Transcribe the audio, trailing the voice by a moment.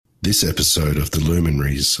This episode of the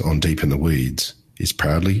Luminaries on Deep in the Weeds is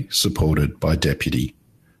proudly supported by Deputy,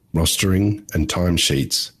 rostering and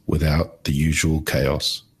timesheets without the usual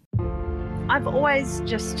chaos. I've always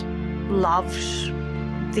just loved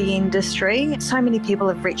the industry. So many people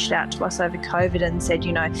have reached out to us over COVID and said,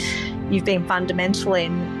 you've been fundamental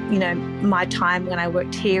in, my time when I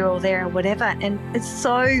worked here or there or whatever. And it's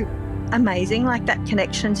so amazing, like that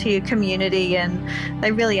connection to your community, and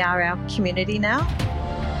they really are our community now.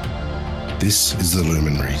 This is the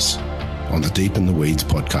Luminaries on the Deep in the Weeds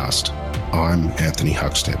podcast. I'm Anthony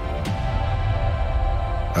Huckstep.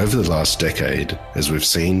 Over the last decade, as we've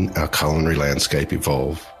seen our culinary landscape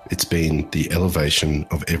evolve, it's been the elevation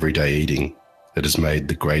of everyday eating that has made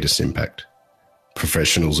the greatest impact.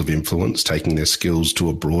 Professionals of influence taking their skills to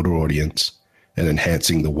a broader audience and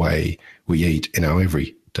enhancing the way we eat in our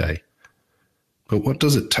everyday. But what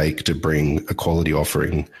does it take to bring a quality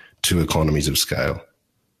offering to economies of scale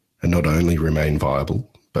and not only remain viable,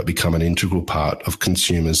 but become an integral part of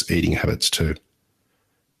consumers' eating habits too?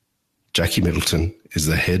 Jackie Middleton is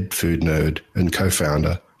the head food nerd and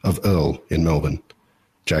co-founder of Earl in Melbourne.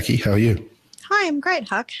 Jackie, how are you? Hi, I'm great,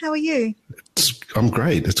 Huck. How are you? I'm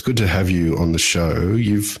great. It's good to have you on the show.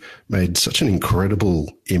 You've made such an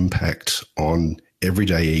incredible impact on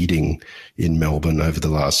everyday eating in Melbourne over the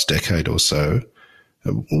last decade or so.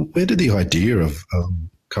 Where did the idea of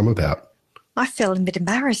come about? I feel a bit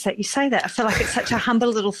embarrassed that you say that. I feel like it's such a humble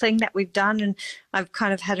little thing that we've done, and I've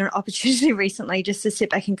kind of had an opportunity recently just to sit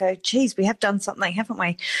back and go, geez, we have done something, haven't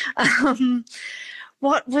we?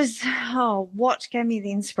 What gave me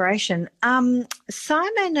the inspiration? Simon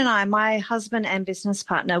and I, my husband and business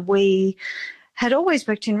partner, we had always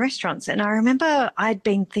worked in restaurants, and I remember I'd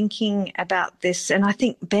been thinking about this, and I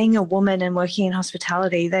think being a woman and working in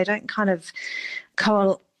hospitality, they don't kind of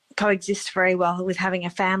coexist very well with having a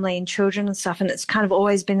family and children and stuff. And it's kind of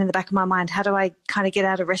always been in the back of my mind, how do I kind of get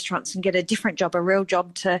out of restaurants and get a different job, a real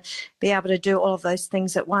job, to be able to do all of those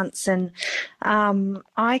things at once? And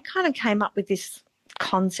I kind of came up with this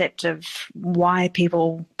concept of why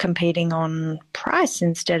people competing on price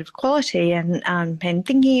instead of quality, and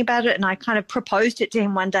thinking about it. And I kind of proposed it to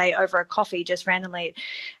him one day over a coffee, just randomly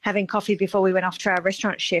having coffee before we went off to our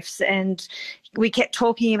restaurant shifts. And we kept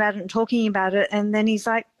talking about it. And then he's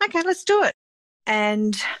like, okay, let's do it.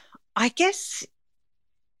 And I guess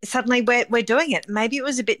suddenly we're doing it. Maybe it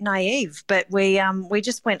was a bit naive, but we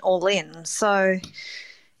just went all in. So,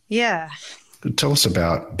 yeah. Tell us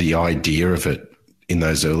about the idea of it. In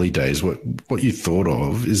those early days, what you thought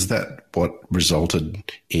of, is that what resulted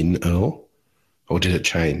in Earl, or did it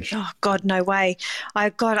change? Oh God, no way! I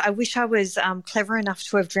wish I was clever enough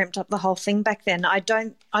to have dreamt up the whole thing back then. I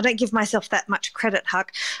don't give myself that much credit,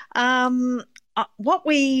 Huck.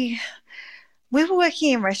 We were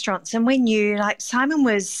working in restaurants, and we knew, like, Simon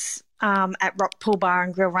was at Rockpool Bar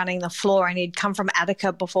and Grill running the floor, and he'd come from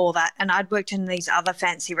Attica before that, and I'd worked in these other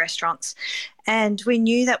fancy restaurants, and we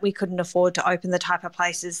knew that we couldn't afford to open the type of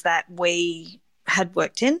places that we had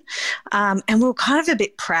worked in, and we were kind of a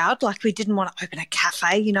bit proud, like we didn't want to open a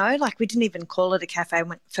cafe, like we didn't even call it a cafe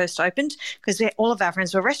when it first opened, because all of our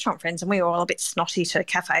friends were restaurant friends, and we were all a bit snotty to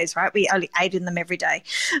cafes, right? We only ate in them every day,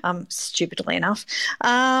 stupidly enough,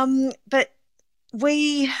 but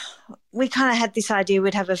we kind of had this idea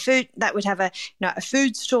we'd have a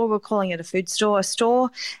food store. We're calling it a food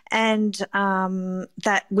store, and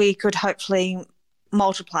that we could hopefully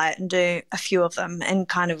multiply it and do a few of them and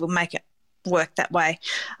kind of make it work that way.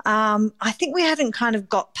 I think we hadn't kind of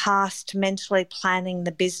got past mentally planning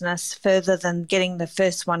the business further than getting the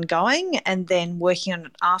first one going and then working on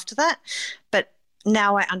it after that. But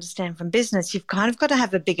now I understand from business, you've kind of got to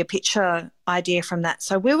have a bigger picture idea from that.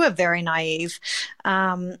 So we were very naive.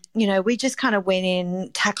 We just kind of went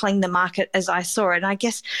in tackling the market as I saw it. And I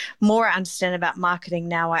guess more I understand about marketing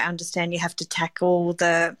now, I understand you have to tackle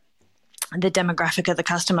the demographic of the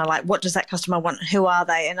customer. Like, what does that customer want? Who are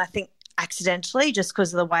they? And I think accidentally, just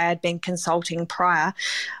because of the way I'd been consulting prior,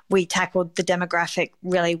 we tackled the demographic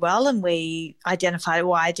really well, and we identified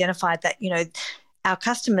that, our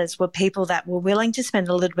customers were people that were willing to spend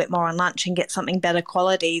a little bit more on lunch and get something better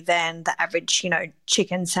quality than the average,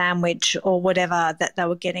 chicken sandwich or whatever that they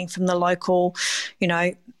were getting from the local,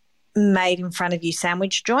 made in front of you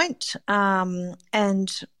sandwich joint.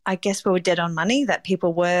 And I guess we were dead on money, that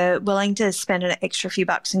people were willing to spend an extra few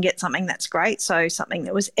bucks and get something that's great. So something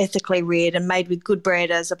that was ethically reared and made with good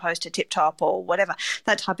bread as opposed to Tip Top or whatever,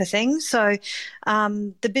 that type of thing. So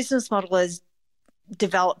the business model has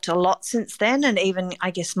developed a lot since then, and even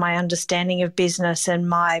I guess my understanding of business and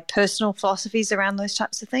my personal philosophies around those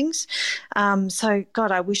types of things. So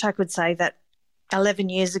God, I wish I could say that 11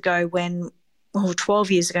 years ago when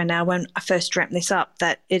 12 years ago now when I first dreamt this up,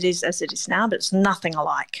 that it is as it is now, but it's nothing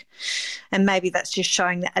alike. And maybe that's just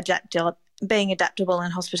showing that being adaptable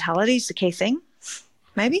in hospitality is the key thing,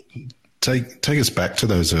 maybe. Take us back to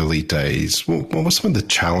those early days. What were some of the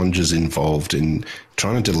challenges involved in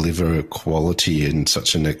trying to deliver quality in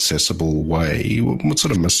such an accessible way? What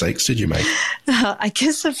sort of mistakes did you make? I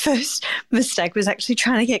guess the first mistake was actually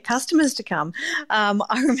trying to get customers to come. I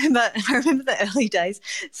remember the early days.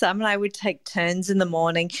 Sam and I would take turns in the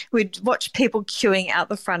morning. We'd watch people queuing out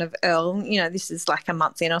the front of Earl. This is like a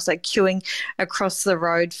month in or so, queuing across the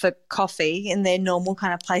road for coffee in their normal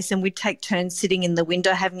kind of place, and we'd take turns sitting in the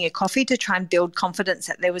window having a coffee to try and build confidence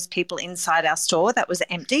that there was people inside our store that was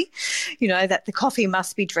empty, that the coffee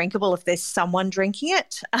must be drinkable if there's someone drinking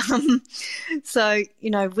it.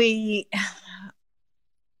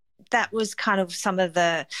 That was kind of some of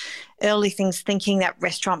the early things, thinking that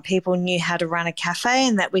restaurant people knew how to run a cafe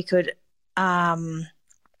and that we could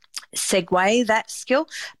segue that skill.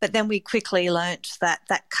 But then we quickly learnt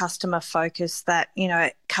that customer focus, that,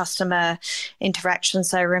 customer interaction.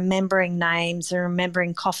 So remembering names and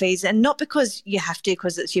remembering coffees, and not because you have to,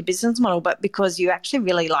 because it's your business model, but because you actually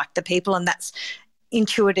really like the people, and that's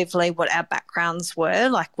intuitively what our backgrounds were.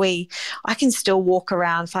 Like I can still walk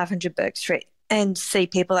around 500 Burke Street and see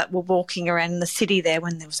people that were walking around in the city there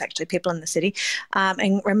when there was actually people in the city,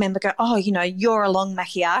 and remember you're a long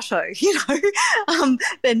macchiato,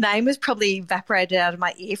 their name was probably evaporated out of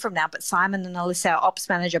my ear from now, but Simon and Alyssa, our ops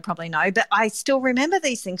manager, probably know. But I still remember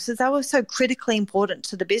these things because they were so critically important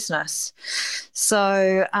to the business.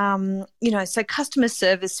 So, so customer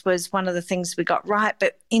service was one of the things we got right.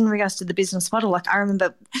 But in regards to the business model, like I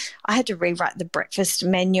remember I had to rewrite the breakfast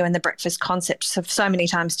menu and the breakfast concept so many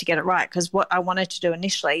times to get it right, because what I wanted to do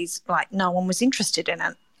initially is like no one was interested in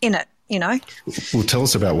it. Well, tell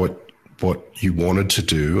us about what you wanted to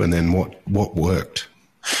do and then what worked.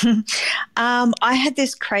 I had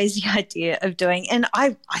this crazy idea of doing, and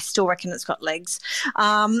I still reckon it's got legs,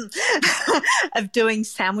 of doing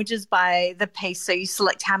sandwiches by the piece. So you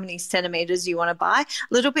select how many centimetres you want to buy,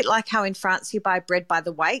 a little bit like how in France you buy bread by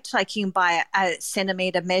the weight. Like you can buy a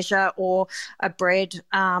centimetre measure or a bread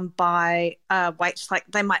by weight. Like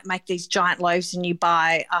they might make these giant loaves and you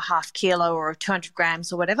buy a half kilo or 200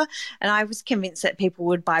 grams or whatever. And I was convinced that people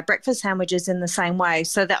would buy breakfast sandwiches in the same way.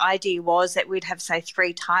 So the idea was that we'd have, say,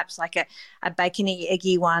 3 types, like a bacony,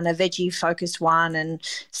 eggy one, a veggie focused one, and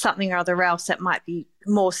something or other else that might be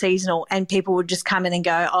more seasonal, and people would just come in and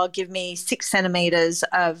go, oh, give me 6 centimetres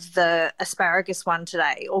of the asparagus one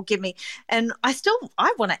today, or give me, and I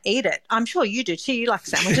want to eat it. I'm sure you do too. You like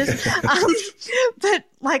sandwiches. But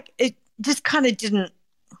like it just kind of didn't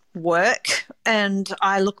work. And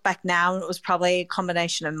I look back now and it was probably a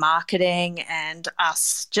combination of marketing and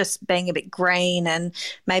us just being a bit green, and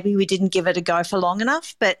maybe we didn't give it a go for long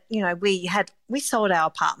enough. But we sold our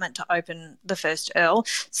apartment to open the first Earl,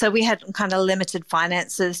 so we had kind of limited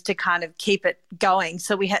finances to kind of keep it going,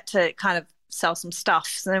 so we had to kind of sell some stuff,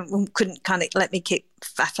 so we couldn't kind of let me keep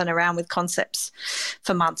faffing around with concepts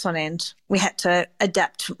for months on end. We had to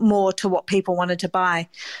adapt more to what people wanted to buy.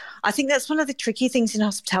 I think that's one of the tricky things in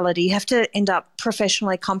hospitality. You have to end up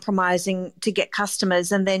professionally compromising to get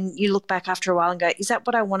customers, and then you look back after a while and go, is that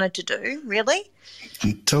what I wanted to do, really?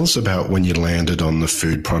 Tell us about when you landed on the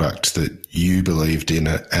food product that you believed in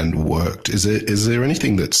it and worked. Is there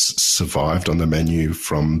anything that's survived on the menu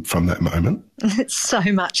from that moment? So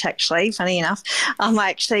much, actually. Funny enough,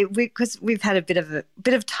 because we've had a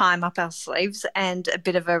bit of time up our sleeves and a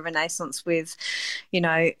bit of a renaissance with,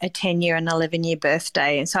 a 10-year and 11-year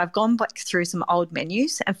birthday, and so I've gone back through some old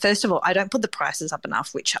menus. And first of all, I don't put the prices up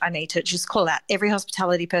enough, which I need to just call out every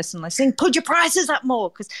hospitality person listening. Put your prices up more,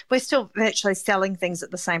 because we're still virtually selling things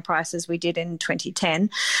at the same price as we did in 2010.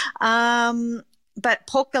 But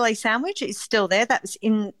pork belly sandwich is still there. That's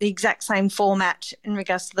in the exact same format in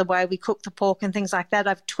regards to the way we cook the pork and things like that.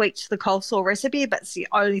 I've tweaked the coleslaw recipe, but it's the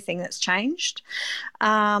only thing that's changed.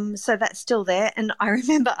 So that's still there. And I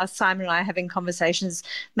remember Simon and I having conversations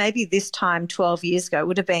maybe this time 12 years ago. It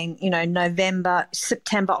would have been,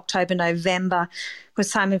 September, October, November, when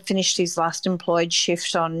Simon finished his last employed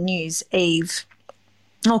shift on New Year's Eve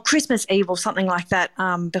or Christmas Eve or something like that,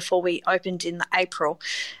 before we opened in April.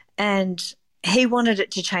 And he wanted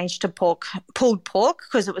it to change to pulled pork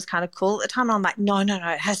because it was kind of cool at the time. And I'm like, no,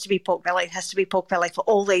 it has to be pork belly. It has to be pork belly for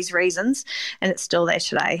all these reasons. And it's still there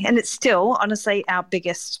today. And it's still, honestly, our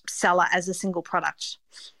biggest seller as a single product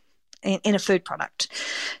in a food product.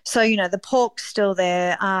 So, the pork's still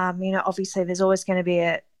there. Obviously there's always going to be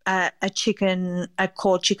a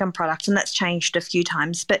core chicken product, and that's changed a few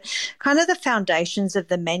times. But kind of the foundations of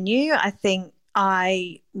the menu, I think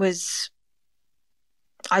I was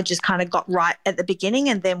I just kind of got right at the beginning,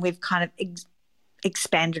 and then we've kind of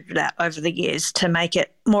expanded it out over the years to make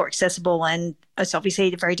it more accessible, and it's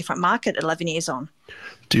obviously a very different market 11 years on.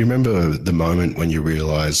 Do you remember the moment when you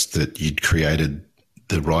realised that you'd created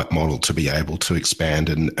the right model to be able to expand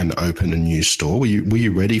and open a new store? Were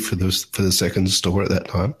you ready for the second store at that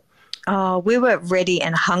time? Oh, we were ready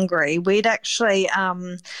and hungry. We'd actually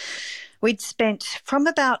we'd spent from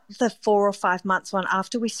about the 4 or 5 months on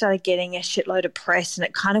after we started getting a shitload of press, and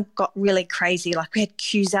it kind of got really crazy. Like, we had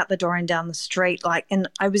queues out the door and down the street, and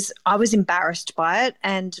I was embarrassed by it,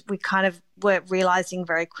 and we kind of were realizing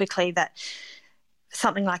very quickly that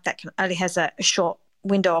something like that only has a short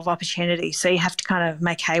window of opportunity. So you have to kind of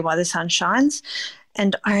make hay while the sun shines.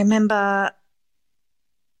 And I remember,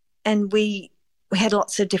 and we had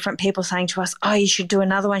lots of different people saying to us, oh, you should do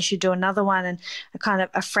another one, And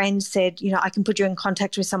a friend said, I can put you in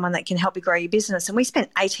contact with someone that can help you grow your business. And we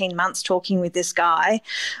spent 18 months talking with this guy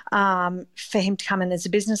for him to come in as a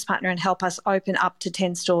business partner and help us open up to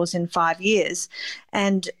 10 stores in 5 years.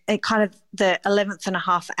 And it kind of, the 11th and a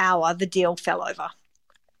half hour, the deal fell over.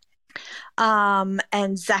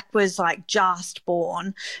 And Zach was like just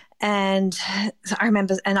born. And I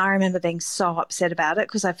remember being so upset about it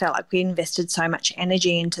because I felt like we invested so much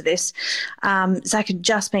energy into this. Zach had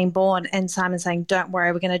just been born, and Simon saying, don't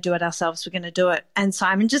worry, we're going to do it ourselves. We're going to do it. And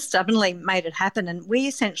Simon just stubbornly made it happen. And we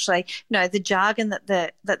essentially, the jargon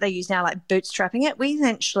that they use now, like bootstrapping it, we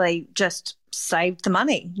essentially just saved the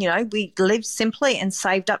money. We lived simply and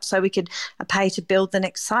saved up so we could pay to build the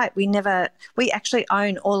next site. We actually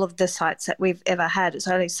own all of the sites that we've ever had. It's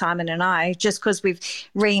only Simon and I, just because we've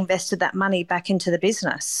reinvested that money back into the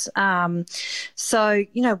business. So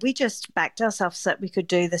we just backed ourselves so that we could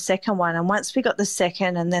do the second one. And once we got the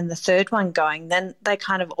second and then the third one going, then they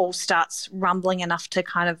kind of all starts rumbling enough to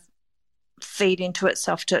kind of feed into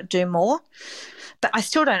itself to do more. But I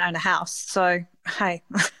still don't own a house. So, hey.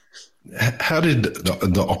 How did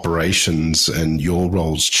the operations and your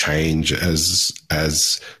roles change as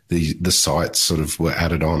the sites sort of were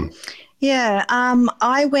added on? Yeah,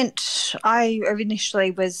 I initially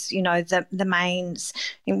was, the mains.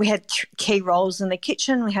 We had key roles in the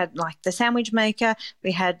kitchen. We had like the sandwich maker.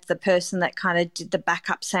 We had the person that kind of did the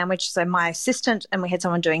backup sandwich, so my assistant, and we had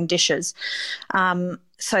someone doing dishes. So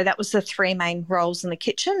that was the 3 main roles in the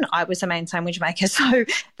kitchen. I was the main sandwich maker, so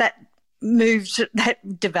that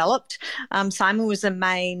developed. Simon was the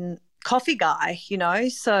main coffee guy,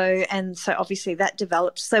 so obviously that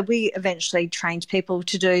developed. So we eventually trained people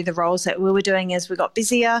to do the roles that we were doing as we got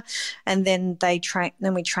busier, and then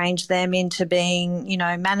we trained them into being,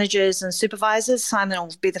 managers and supervisors. Simon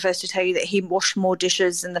will be the first to tell you that he washed more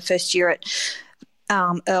dishes in the first year at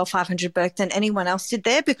Earl 500 Burke than anyone else did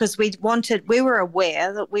there, because we were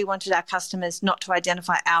aware that we wanted our customers not to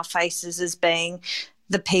identify our faces as being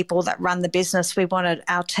the people that run the business. We wanted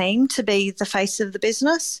our team to be the face of the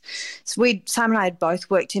business. So Simon and I had both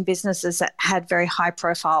worked in businesses that had very high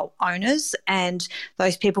profile owners, and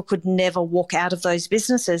those people could never walk out of those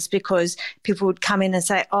businesses because people would come in and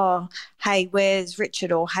say, oh, hey, where's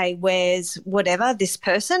Richard? Or hey, where's whatever, this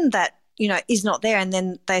person that is not there, and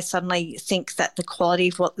then they suddenly think that the quality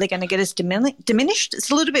of what they're going to get is diminished.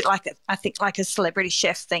 It's a little bit like a celebrity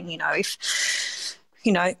chef thing. If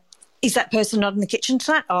is that person not in the kitchen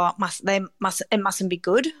tonight? Oh, it mustn't be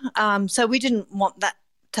good. So we didn't want that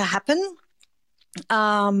to happen.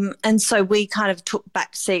 And so we kind of took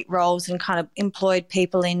backseat roles and kind of employed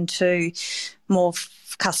people into more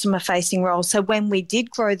customer-facing roles. So when we did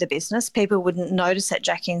grow the business, people wouldn't notice that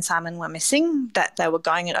Jackie and Simon were missing, that they were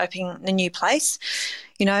going and opening a new place,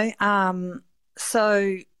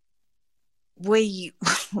 So we've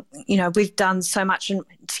done so much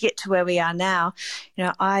to get to where we are now.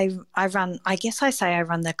 I run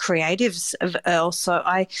the creatives of Earl. So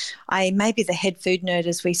I may be the head food nerd,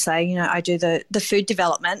 as we say. I do the food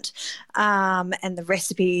development and the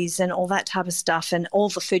recipes and all that type of stuff, and all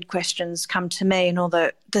the food questions come to me, and all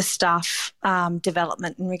the staff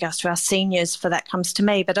development in regards to our seniors for that comes to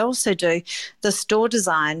me. But I also do the store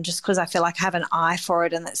design, just because I feel like I have an eye for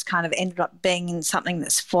it, and that's kind of ended up being something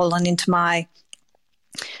that's fallen into my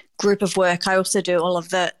group of work. I also do all of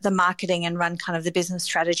the marketing and run kind of the business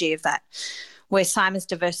strategy of that, where Simon's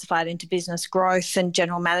diversified into business growth and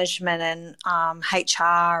general management and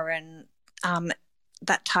HR and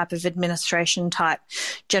that type of administration type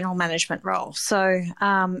general management role. So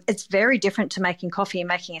it's very different to making coffee and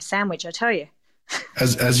making a sandwich, I tell you.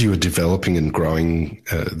 As you were developing and growing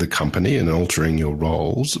the company and altering your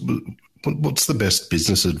roles, what's the best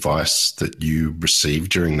business advice that you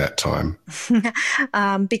received during that time?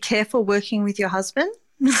 Be careful working with your husband.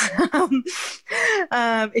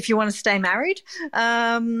 if you want to stay married.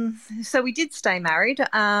 So we did stay married.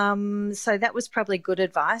 So that was probably good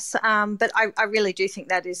advice. But I really do think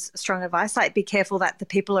that is strong advice. Like, be careful that the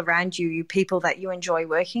people around you, people that you enjoy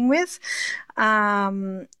working with,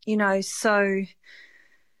 so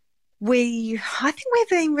I think we've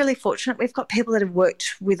been really fortunate. We've got people that have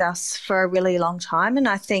worked with us for a really long time. And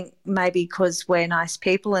I think maybe because we're nice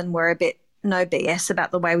people and we're a bit no BS about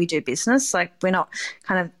the way we do business. Like, we're not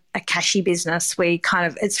kind of a cashy business.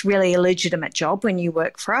 It's really a legitimate job when you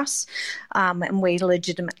work for us. And we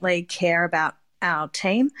legitimately care about our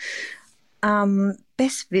team.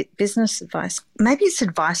 Best business advice. Maybe it's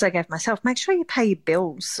advice I gave myself. Make sure you pay your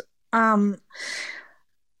bills.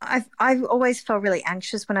 I've always felt really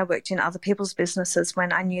anxious when I worked in other people's businesses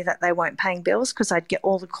when I knew that they weren't paying bills, because I'd get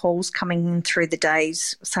all the calls coming in through the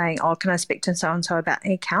days saying, oh, can I speak to so-and-so about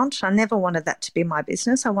an account? I never wanted that to be my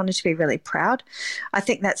business. I wanted to be really proud. I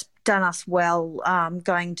think that's done us well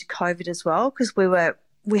going to COVID as well, because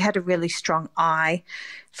we had a really strong eye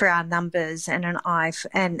for our numbers and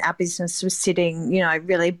and our business was sitting,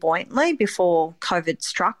 really buoyantly before COVID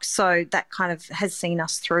struck. So that kind of has seen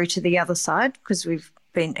us through to the other side, because we've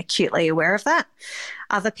been acutely aware of that.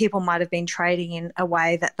 Other people might have been trading in a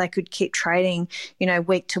way that they could keep trading,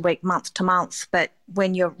 week to week, month to month. But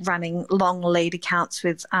when you're running long lead accounts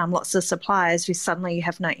with lots of suppliers, suddenly you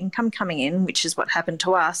have no income coming in, which is what happened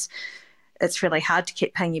to us. It's really hard to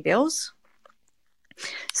keep paying your bills.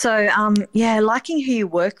 So, liking who you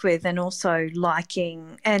work with, and also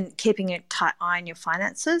liking and keeping a tight eye on your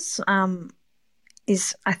finances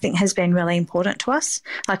I think has been really important to us.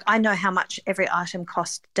 Like, I know how much every item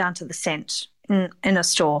costs down to the cent in a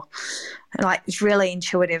store. Like, it's really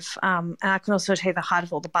intuitive. And I can also tell you the height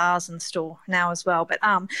of all the bars in the store now as well. But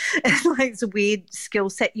it's a weird skill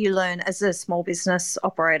set you learn as a small business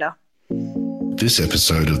operator. This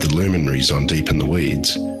episode of the Luminaries on Deep in the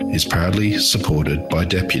Weeds is proudly supported by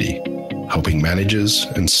Deputy, helping managers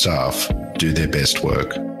and staff do their best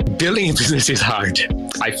work. Building a business is hard.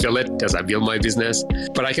 I feel it as I build my business.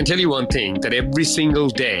 But I can tell you one thing, that every single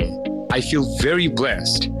day, I feel very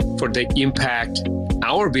blessed for the impact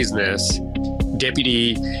our business,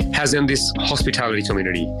 Deputy, has in this hospitality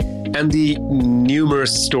community and the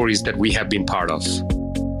numerous stories that we have been part of.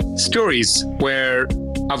 Stories where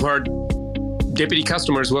I've heard Deputy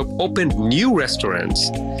customers who have opened new restaurants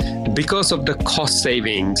because of the cost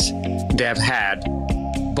savings they have had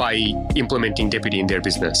by implementing Deputy in their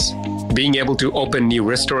business. Being able to open new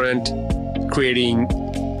restaurant, creating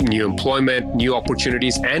new employment, new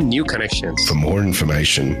opportunities, and new connections. For more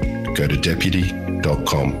information, go to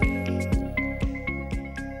deputy.com.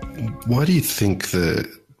 Why do you think that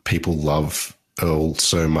people love Earl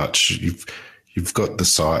so much? You've got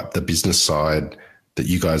the business side that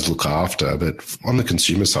you guys look after, but on the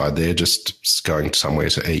consumer side, they're just going somewhere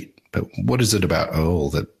to eat. But what is it about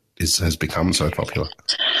Earl that has become so popular?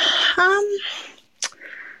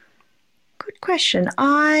 Good question.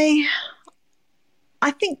 I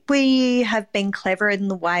think we have been clever in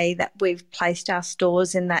the way that we've placed our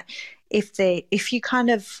stores, in that if you kind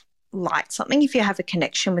of like something, if you have a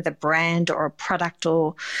connection with a brand or a product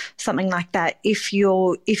or something like that, if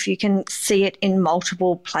you can see it in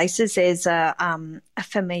multiple places, there's a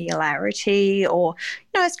familiarity. Or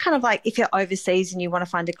it's kind of like if you're overseas and you want to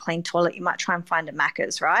find a clean toilet, you might try and find a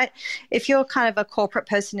Macca's, right? If you're kind of a corporate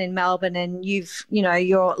person in Melbourne and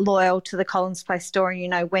you're loyal to the Collins Place store and you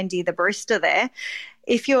know Wendy the barista there,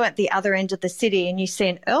 if you're at the other end of the city and you see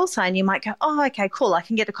an Earl sign, you might go, oh, okay, cool, I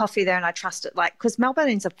can get a coffee there and I trust it. Like, because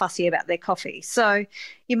Melbournians are fussy about their coffee. So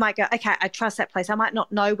you might go, okay, I trust that place. I might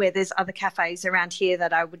not know where there's other cafes around here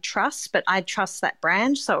that I would trust, but I trust that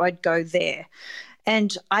brand, so I'd go there.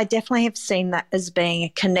 And I definitely have seen that as being a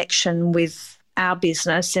connection with our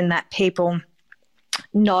business, in that people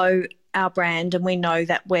know our brand and we know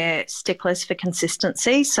that we're sticklers for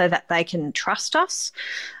consistency so that they can trust us.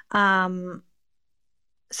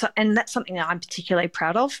 And that's something that I'm particularly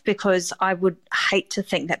proud of, because I would hate to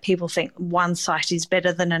think that people think one site is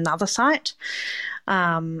better than another site.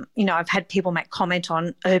 I've had people make comment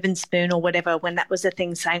on Urban Spoon or whatever when that was a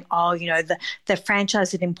thing, saying, oh, the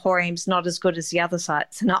franchise at Emporium's not as good as the other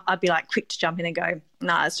sites. And I'd be like quick to jump in and go,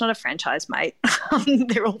 no, it's not a franchise, mate.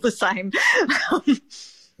 They're all the same.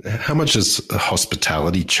 How much has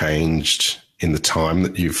hospitality changed in the time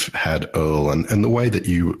that you've had Earl and the way that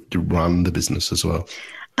you run the business as well?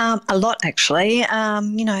 A lot, actually.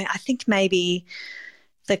 I think maybe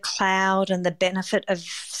the cloud and the benefit of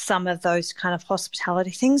some of those kind of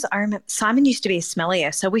hospitality things. I remember Simon used to be a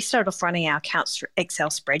sommelier, so we started off running our accounts through Excel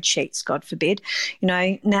spreadsheets, God forbid.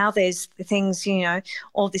 Now there's things,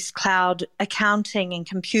 all this cloud accounting and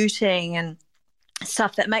computing and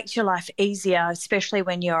stuff that makes your life easier, especially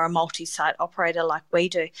when you're a multi-site operator like we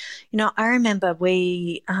do. I remember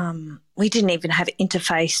we didn't even have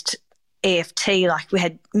interfaced EFT, like we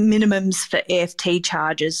had minimums for EFT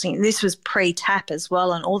charges. This was pre-tap as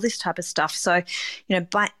well and all this type of stuff. So,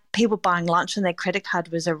 people buying lunch on their credit card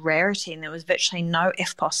was a rarity, and there was virtually no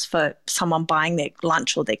FPOS for someone buying their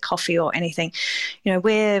lunch or their coffee or anything.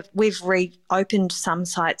 We've reopened some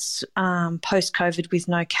sites post-COVID with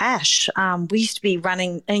no cash. We used to be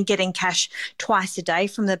running and getting cash twice a day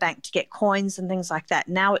from the bank to get coins and things like that.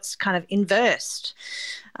 Now it's kind of inversed.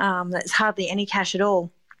 There's hardly any cash at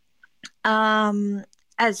all.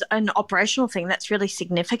 As an operational thing, that's really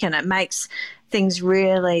significant. It makes things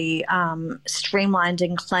really streamlined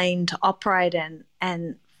and clean to operate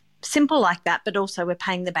and simple like that, but also we're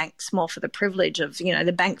paying the banks more for the privilege of,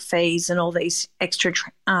 the bank fees and all these extra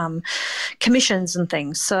commissions and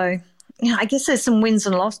things. So, I guess there's some wins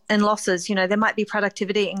and losses. There might be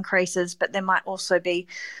productivity increases, but there might also be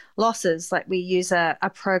losses. Like we use a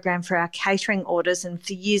program for our catering orders, and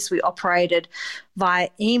for years we operated via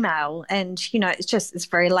email, and it's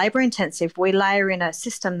very labor intensive. We layer in a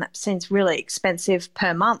system that seems really expensive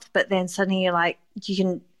per month, but then suddenly you're like, you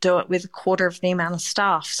can do it with a quarter of the amount of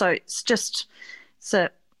staff. So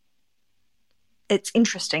it's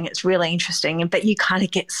interesting. It's really interesting. But you kind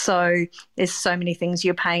of there's so many things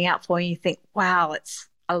you're paying out for, and you think, wow, it's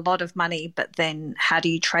a lot of money, but then how do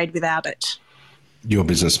you trade without it? Your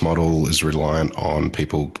business model is reliant on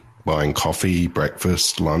people buying coffee,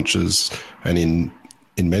 breakfast, lunches, and in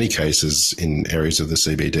many cases in areas of the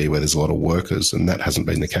CBD where there's a lot of workers, and that hasn't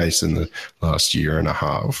been the case in the last year and a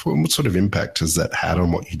half. What sort of impact has that had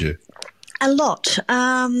on what you do? A lot.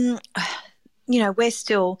 We're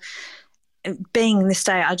still... Being this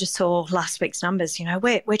day, I just saw last week's numbers.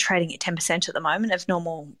 We're trading at 10% at the moment of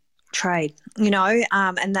normal trade.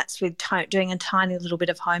 And that's with doing a tiny little bit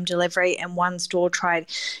of home delivery and one store trade.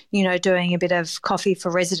 Doing a bit of coffee for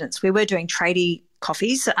residents. We were doing tradie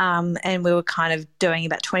coffees, and we were kind of doing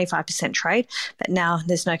about 25% trade. But now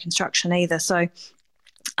there's no construction either, so.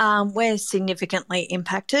 We're significantly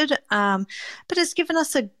impacted, but it's given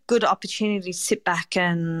us a good opportunity to sit back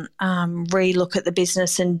and re-look at the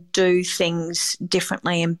business and do things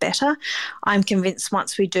differently and better. I'm convinced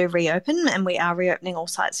once we do reopen, and we are reopening all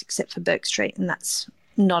sites except for Burke Street, and that's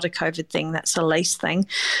not a COVID thing, that's a lease thing,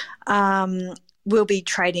 we'll be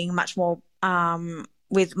trading much more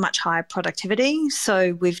with much higher productivity.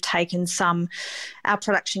 So we've taken our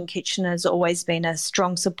production kitchen has always been a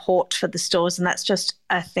strong support for the stores, and that's just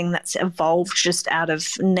a thing that's evolved just out of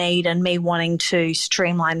need and me wanting to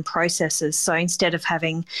streamline processes. So instead of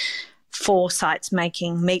having 4 sites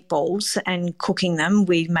making meatballs and cooking them,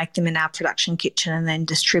 we make them in our production kitchen and then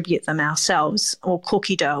distribute them ourselves, or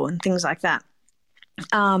cookie dough and things like that.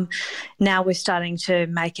 Now we're starting to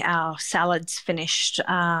make our salads finished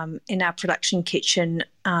in our production kitchen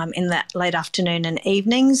in that late afternoon and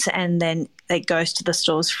evenings, and then it goes to the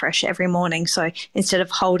stores fresh every morning. So instead of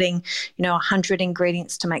holding 100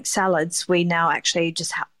 ingredients to make salads, we now actually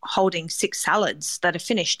just holding 6 salads that are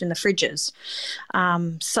finished in the fridges.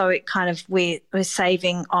 So it kind of we're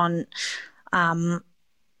saving on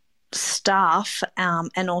staff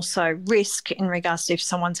and also risk in regards to if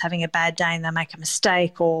someone's having a bad day and they make a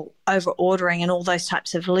mistake or over ordering and all those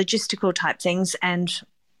types of logistical type things, and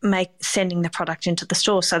sending the product into the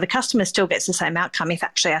store. So the customer still gets the same outcome. If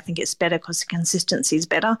actually I think it's better because the consistency is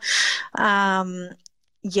better. And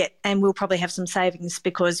we'll probably have some savings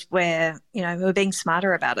because we're being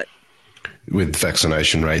smarter about it. With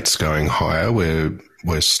vaccination rates going higher,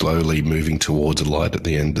 we're slowly moving towards a light at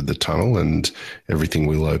the end of the tunnel, and everything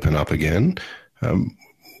will open up again.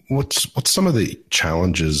 What's some of the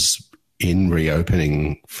challenges in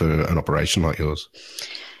reopening for an operation like yours?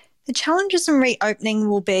 The challenges in reopening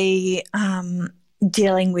will be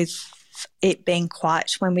dealing with it being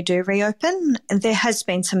quiet when we do reopen. And there has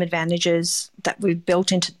been some advantages that we've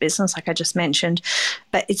built into the business, like I just mentioned,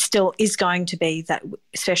 but it still is going to be that,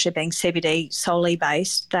 especially being CBD solely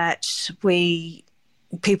based, that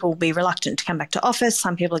people will be reluctant to come back to office.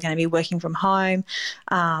 Some people are going to be working from home.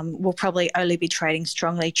 We'll probably only be trading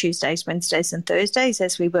strongly Tuesdays, Wednesdays and Thursdays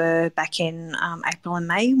as we were back in April and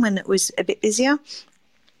May when it was a bit busier.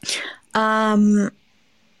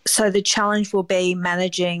 So the challenge will be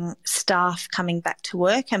managing staff coming back to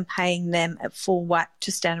work and paying them at full whack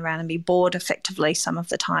to stand around and be bored effectively some of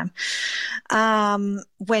the time.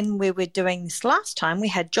 When we were doing this last time, we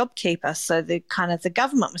had JobKeeper, so the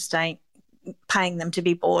government was paying them to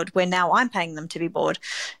be bored, where now I'm paying them to be bored.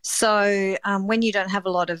 So when you don't have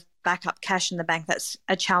a lot of backup cash in the bank, that's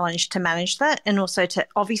a challenge to manage that, and also to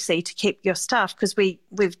obviously to keep your staff, because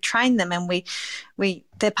we've trained them and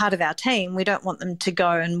they're part of our team. We don't want them to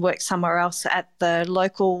go and work somewhere else at the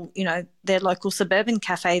local, their local suburban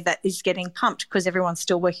cafe that is getting pumped because everyone's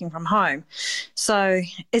still working from home. So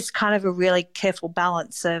it's kind of a really careful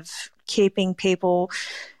balance of keeping people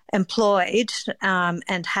employed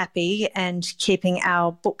and happy, and keeping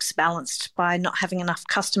our books balanced by not having enough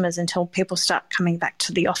customers until people start coming back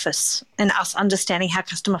to the office, and us understanding how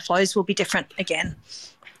customer flows will be different again.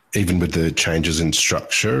 Even with the changes in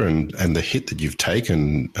structure and the hit that you've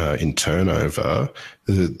taken in turnover,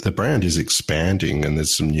 the brand is expanding and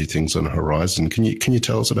there's some new things on the horizon. Can you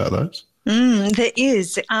tell us about those? There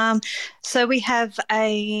is. So we have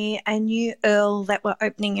a new Earl that we're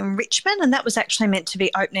opening in Richmond, and that was actually meant to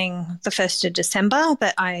be opening the 1st of December,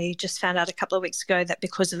 but I just found out a couple of weeks ago that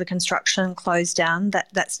because of the construction closed down,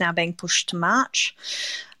 that's now being pushed to March.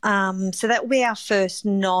 So that will be our first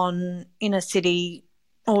non-inner city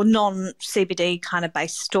or non-CBD kind of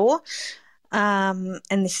based store. And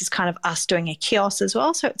this is kind of us doing a kiosk as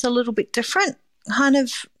well, so it's a little bit different, kind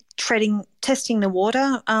of testing the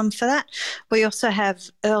water for that. We also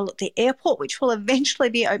have Earl at the airport, which will eventually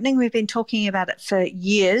be opening. We've been talking about it for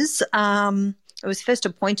years. It was first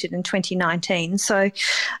appointed in 2019. So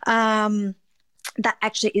that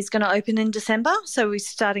actually is going to open in December. So we're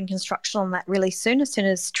starting construction on that really soon as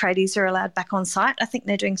tradies are allowed back on site. I think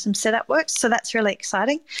they're doing some setup works, so that's really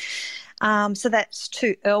exciting. So that's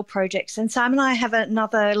 2 Earl projects. And Simon and I have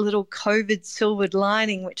another little COVID silvered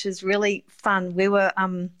lining, which is really fun. We were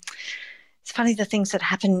it's funny the things that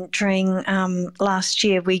happened during last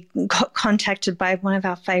year. We got contacted by one of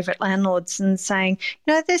our favourite landlords and saying,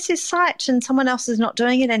 there's this site and someone else is not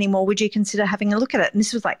doing it anymore. Would you consider having a look at it? And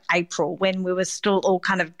this was like April, when we were still all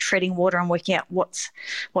kind of treading water and working out what's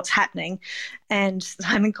happening. And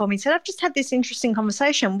Simon called me and said, I've just had this interesting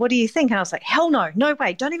conversation. What do you think? And I was like, hell no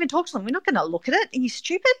way. Don't even talk to them. We're not going to look at it. Are you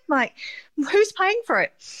stupid? Like, who's paying for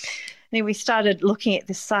it? And we started looking at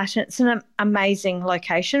this site, and it's an amazing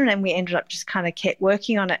location, and we ended up just kind of kept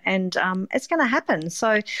working on it, and it's going to happen.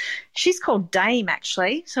 So she's called Dame,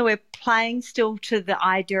 actually. So we're playing still to the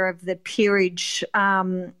idea of the peerage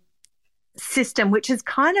system, which has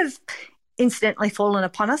kind of incidentally fallen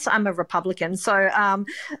upon us. I'm a Republican, so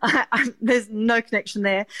there's no connection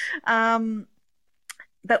there.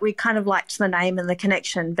 But we kind of liked the name and the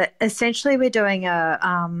connection. But essentially we're doing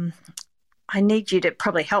I need you to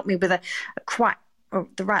probably help me with the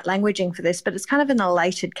right languaging for this, but it's kind of an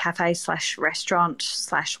elated cafe / restaurant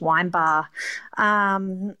 / wine bar.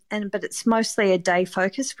 But it's mostly a day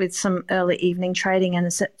focus with some early evening trading, and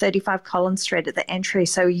it's at 35 Collins Street at the entry.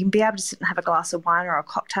 So you can be able to sit and have a glass of wine or a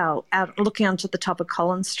cocktail out looking onto the top of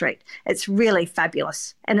Collins Street. It's really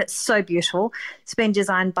fabulous and it's so beautiful. It's been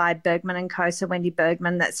designed by Bergman & Co. So Wendy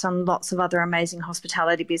Bergman, that's done lots of other amazing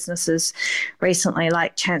hospitality businesses recently,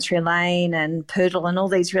 like Chancery Lane and Poodle and all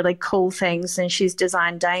these really cool things. And she's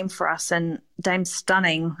designed Dame for us, and Dame's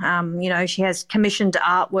stunning. She has commissioned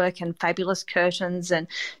artwork and fabulous curtains and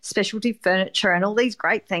specialty furniture and all these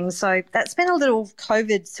great things. So that's been a little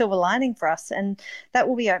COVID silver lining for us, and that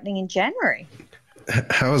will be opening in January.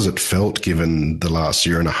 How has it felt, given the last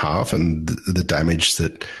year and a half and the damage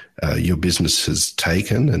that your business has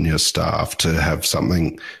taken and your staff, to have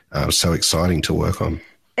something so exciting to work on?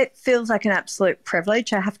 It feels like an absolute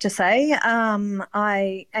privilege, I have to say.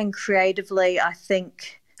 And creatively, I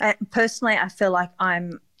think, personally, I feel like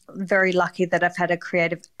I'm very lucky that I've had a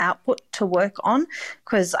creative output to work on,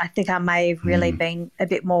 because I think I may have really been a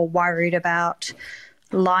bit more worried about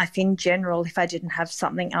life in general if I didn't have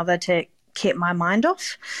something other to keep my mind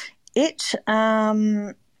off it.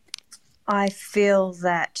 I feel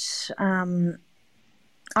that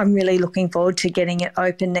I'm really looking forward to getting it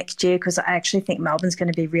open next year, because I actually think Melbourne's going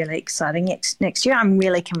to be really exciting next year. I'm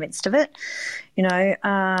really convinced of it,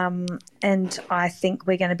 and I think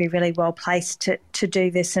we're going to be really well placed to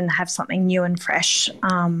do this and have something new and fresh.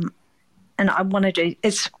 And I want to do,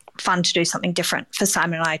 it's fun to do something different for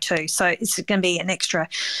Simon and I too. So it's going to be an extra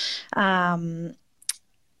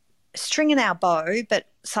string in our bow, but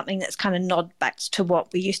something that's kind of nod back to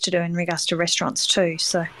what we used to do in regards to restaurants too.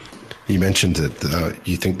 So you mentioned that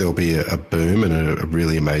you think there'll be a boom and a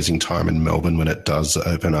really amazing time in Melbourne when it does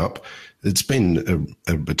open up. It's been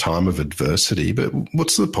a time of adversity, but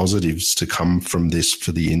what's the positives to come from this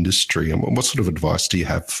for the industry, and what sort of advice do you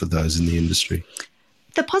have for those in the industry?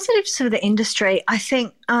 The positives for the industry, I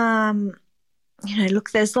think,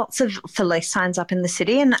 look, there's lots of for lease signs up in the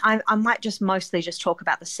city, and I might just mostly just talk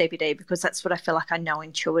about the CBD because that's what I feel like I know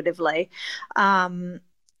intuitively.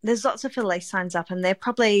 There's lots of for lease signs up, and they're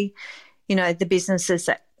probably, the businesses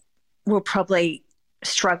that were probably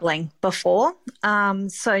struggling before.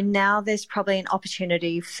 So now there's probably an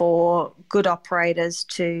opportunity for good operators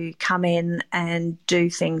to come in and do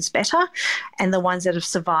things better. And the ones that have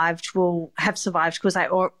survived will have survived because they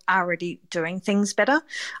are already doing things better.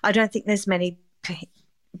 I don't think there's many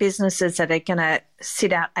businesses that are going to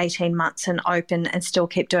sit out 18 months and open and still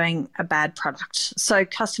keep doing a bad product. So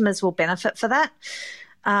customers will benefit for that.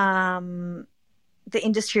 The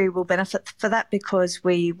industry will benefit for that because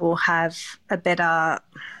we will have a better,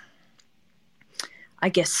 I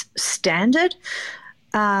guess, standard.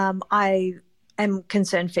 I am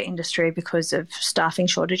concerned for industry because of staffing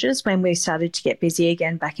shortages. When we started to get busy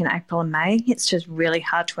again back in April and May, it's just really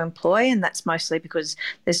hard to employ, and that's mostly because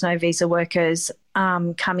there's no visa workers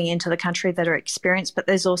coming into the country that are experienced, but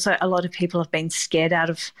there's also a lot of people have been scared out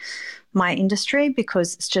of my industry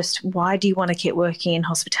because it's just, why do you want to keep working in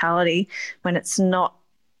hospitality when it's not,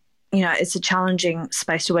 it's a challenging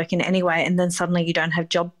space to work in anyway, and then suddenly you don't have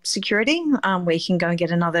job security where you can go and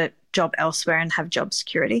get another job elsewhere and have job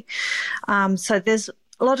security. So there's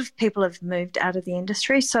a lot of people have moved out of the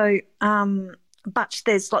industry. So, but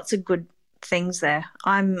there's lots of good things there.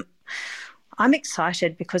 I'm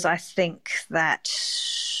excited because I think that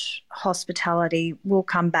hospitality will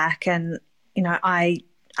come back, and I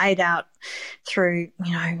ate out through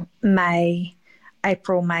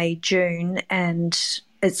April, May, June, and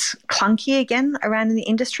it's clunky again around in the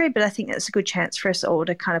industry, but I think it's a good chance for us all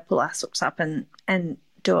to kind of pull our socks up and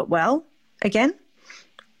do it well again.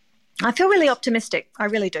 I feel really optimistic. I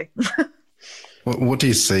really do. What do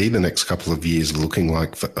you see the next couple of years looking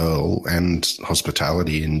like for Earl and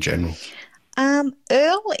hospitality in general?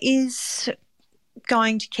 Earl is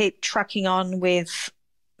going to keep trucking on with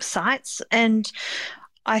sites, and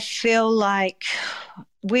I feel like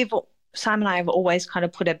Simon and I have always kind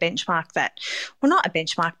of put a benchmark not a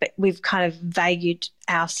benchmark, but we've kind of valued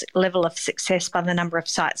our level of success by the number of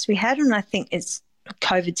sites we had. And I think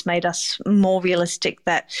COVID's made us more realistic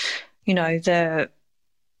that, the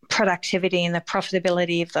productivity and the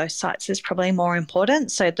profitability of those sites is probably more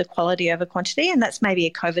important. So the quality over quantity, and that's maybe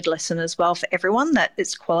a COVID lesson as well for everyone, that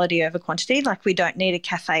it's quality over quantity. Like, we don't need a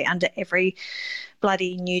cafe under every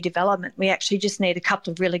bloody new development. We actually just need a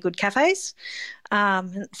couple of really good cafes.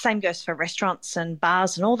 Same goes for restaurants and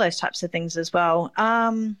bars and all those types of things as well.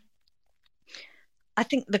 I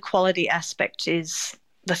think the quality aspect is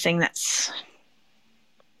the thing that's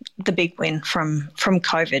the big win from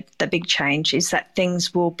COVID. The big change is that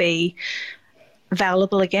things will be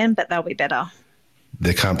available again, but they'll be better.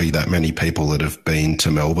 There can't be that many people that have been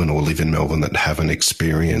to Melbourne or live in Melbourne that haven't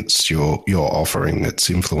experienced your offering that's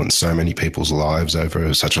influenced so many people's lives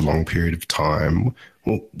over such a long period of time.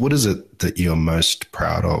 Well, what is it that you're most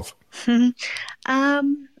proud of?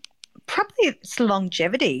 Probably it's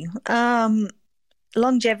longevity.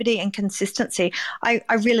 Longevity and consistency. I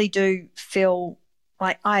really do feel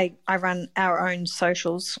like I run our own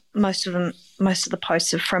socials. Most of the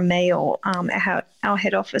posts are from me or our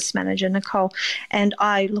head office manager, Nicole. And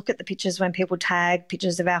I look at the pictures when people tag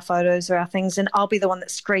pictures of our photos or our things, and I'll be the one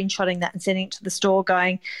that's screenshotting that and sending it to the store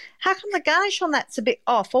going, how come the garnish on that's a bit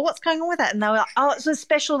off, or what's going on with that? And they were like, oh, it's a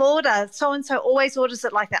special order. So-and-so always orders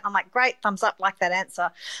it like that. I'm like, great, thumbs up, like that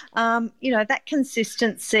answer. That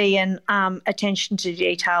consistency and attention to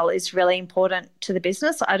detail is really important to the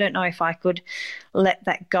business. I don't know if I could let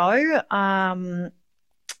that go.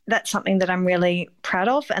 That's something that I'm really proud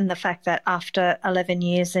of, and the fact that after 11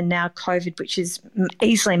 years and now COVID, which is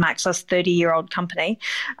easily makes us 30-year-old company,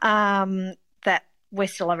 that we're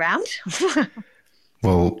still around.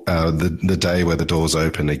 Well, the day where the doors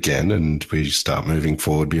open again and we start moving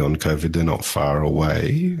forward beyond COVID, they're not far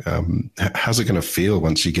away. How's it going to feel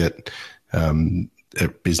once you get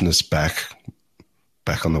business back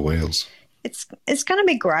on the wheels? It's going to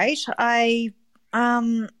be great. I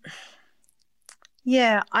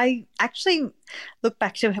actually look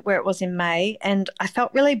back to where it was in May, and I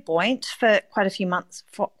felt really buoyant for quite a few months,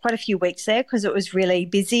 for quite a few weeks there, because it was really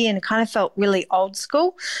busy and it kind of felt really old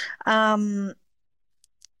school. I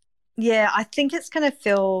think it's going to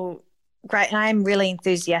feel great, and I'm really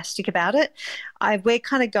enthusiastic about it. We're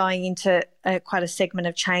kind of going into quite a segment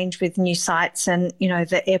of change with new sites, and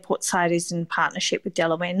the airport site is in partnership with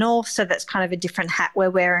Delaware North, so that's kind of a different hat we're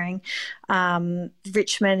wearing.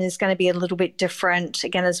 Richmond is going to be a little bit different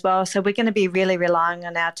again as well, so we're going to be really relying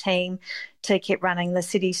on our team to keep running the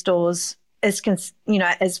city stores as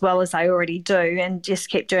well as they already do, and just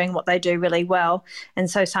keep doing what they do really well. And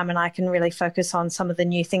so Simon and I can really focus on some of the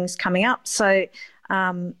new things coming up. So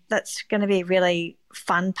that's going to be a really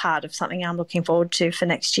fun part of something I'm looking forward to for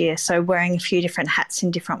next year. So wearing a few different hats in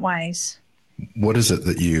different ways. What is it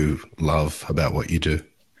that you love about what you do?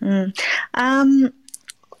 I've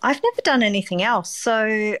never done anything else.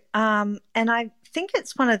 So, and I think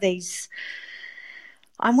it's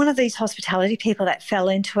I'm one of these hospitality people that fell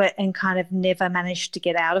into it and kind of never managed to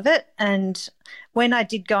get out of it. And when I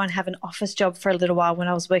did go and have an office job for a little while when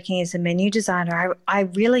I was working as a menu designer, I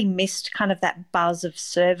really missed kind of that buzz of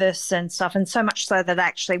service and stuff, and so much so that I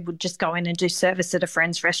actually would just go in and do service at a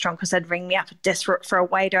friend's restaurant because they'd ring me up desperate for a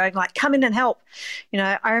waiter and like, come in and help.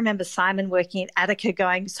 I remember Simon working at Attica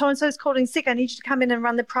going, so-and-so's called in sick, I need you to come in and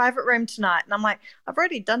run the private room tonight. And I'm like, I've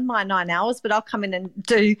already done my 9 hours, but I'll come in and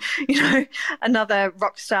do, another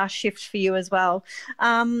rock star shift for you as well.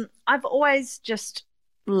 I've always just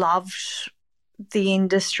loved the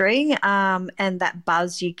industry and that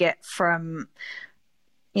buzz you get from,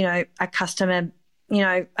 a customer,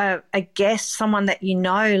 a guest, someone that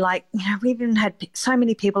we've even had so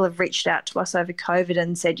many people have reached out to us over COVID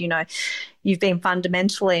and said, you've been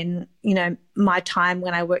fundamental in, my time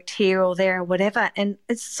when I worked here or there or whatever. And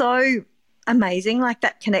it's so amazing, like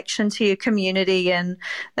that connection to your community, and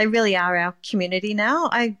they really are our community now.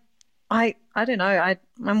 I don't know.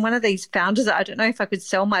 I'm one of these founders. I don't know if I could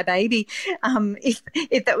sell my baby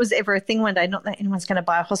if that was ever a thing one day. Not that anyone's going to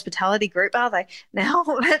buy a hospitality group, are they now?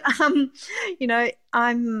 But,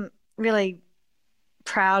 I'm really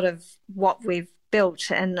proud of what we've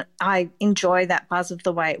built, and I enjoy that buzz of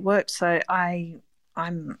the way it works. So I'm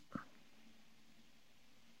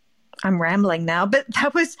rambling now, but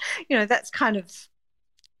that was, that's kind of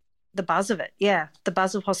the buzz of it. Yeah, the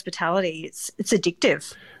buzz of hospitality. It's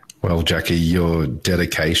addictive. Well, Jackie, your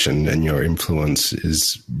dedication and your influence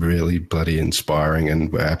is really bloody inspiring,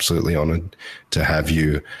 and we're absolutely honoured to have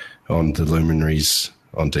you on the Luminaries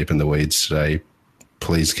on Deep in the Weeds today.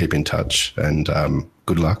 Please keep in touch, and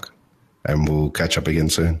good luck, and we'll catch up again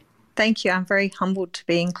soon. Thank you. I'm very humbled to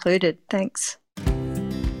be included. Thanks.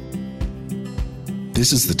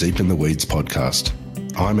 This is the Deep in the Weeds podcast.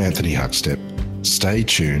 I'm Anthony Huckstep. Stay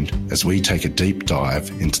tuned as we take a deep dive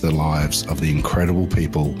into the lives of the incredible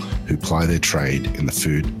people who ply their trade in the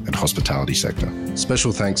food and hospitality sector.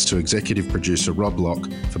 Special thanks to executive producer Rob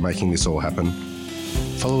Locke for making this all happen.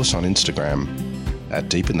 Follow us on Instagram at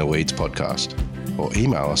Deep in the Weeds Podcast, or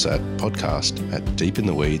email us at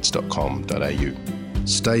podcast@deepintheweeds.com.au.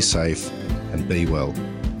 Stay safe and be well.